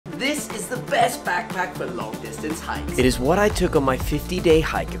This is the best backpack for long distance hikes. It is what I took on my 50-day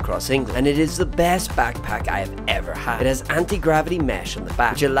hike across England, and it is the best backpack I have ever had. It has anti-gravity mesh on the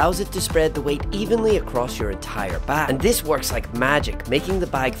back, which allows it to spread the weight evenly across your entire back. And this works like magic, making the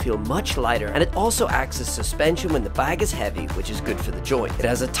bag feel much lighter, and it also acts as suspension when the bag is heavy, which is good for the joint. It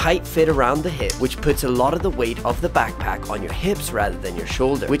has a tight fit around the hip, which puts a lot of the weight of the backpack on your hips rather than your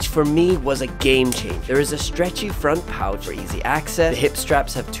shoulder, which for me was a game changer. There is a stretchy front pouch for easy access. The hip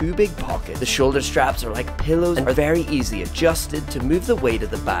straps have two big pockets. The shoulder straps are like pillows and are very easily adjusted to move the weight of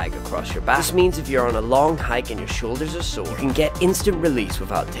the bag across your back. This means if you're on a long hike and your shoulders are sore, you can get instant release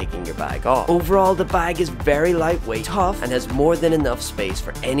without taking your bag off. Overall, the bag is very lightweight, tough, and has more than enough space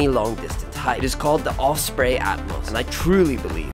for any long distance hike. It is called the Osprey Atmos, and I truly believe